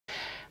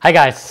Hi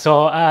guys,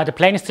 so the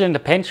plane is still in the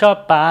paint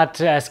shop, but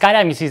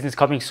skydiving season is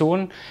coming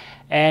soon,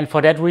 and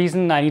for that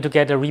reason I need to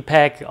get a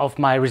repack of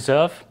my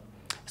reserve.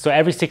 So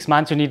every 6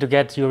 months you need to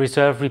get your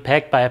reserve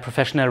repacked by a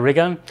professional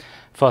rigger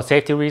for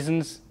safety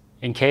reasons,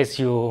 in case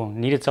you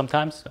need it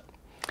sometimes.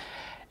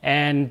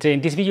 And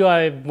in this video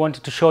I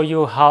wanted to show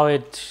you how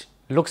it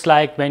looks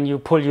like when you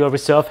pull your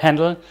reserve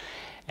handle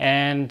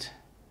and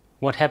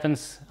what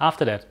happens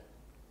after that.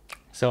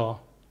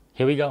 So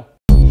here we go.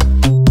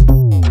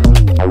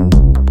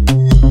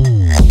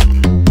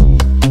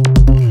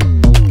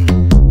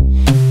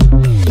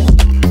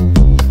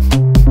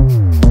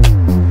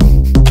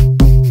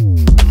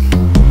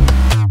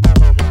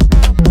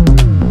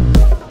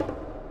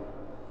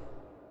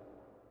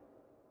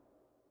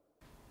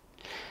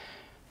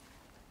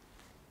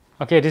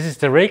 Okay, this is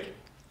the rig,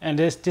 and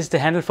this is the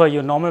handle for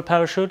your normal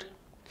parachute.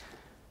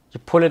 You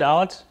pull it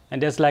out,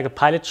 and there's like a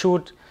pilot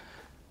chute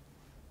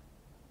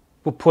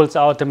who pulls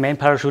out the main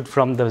parachute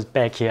from the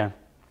back here.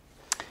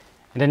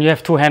 And then you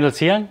have two handles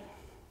here.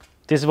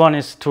 This one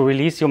is to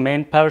release your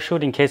main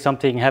parachute in case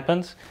something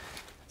happens.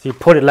 So you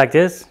put it like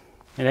this,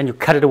 and then you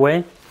cut it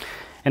away.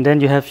 And then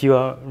you have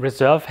your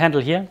reserve handle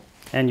here,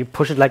 and you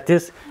push it like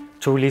this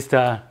to release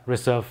the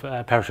reserve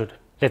parachute.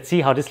 Let's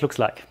see how this looks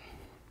like.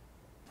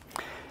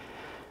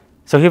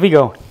 So here we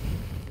go.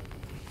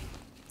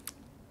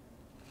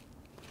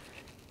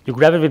 You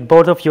grab it with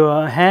both of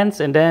your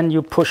hands and then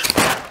you push.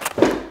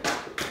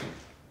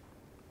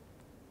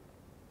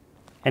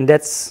 And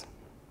that's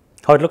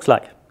how it looks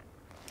like.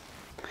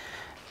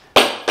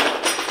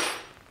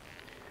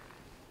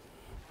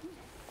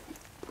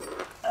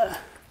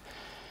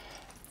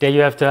 There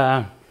you have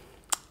the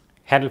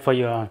handle for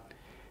your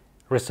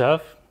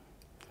reserve.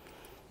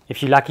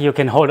 If you're lucky, you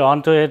can hold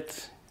on to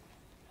it.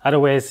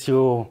 Otherwise,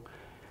 you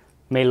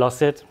may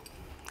lose it.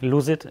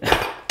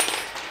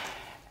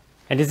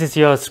 And this is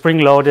your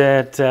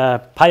spring-loaded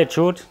pilot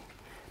chute.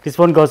 This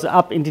one goes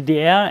up into the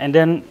air and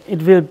then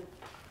it will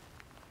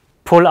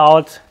pull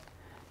out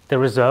the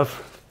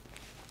reserve.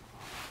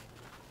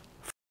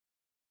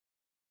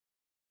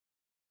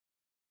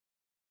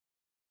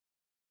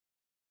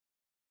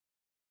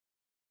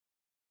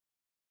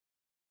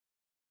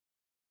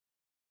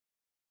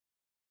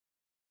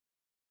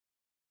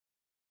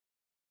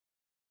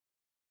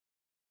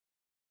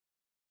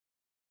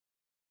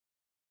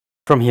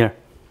 From here.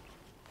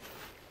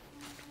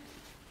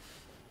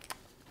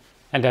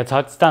 And that's how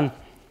it's done.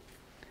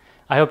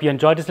 I hope you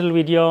enjoyed this little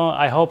video.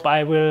 I hope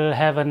I will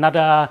have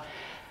another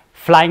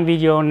flying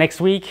video next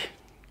week.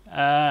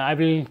 I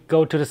will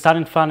go to the Sun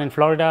and Fun in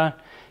Florida,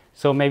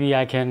 so maybe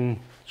I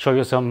can show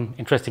you some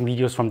interesting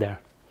videos from there.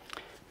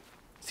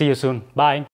 See you soon. Bye.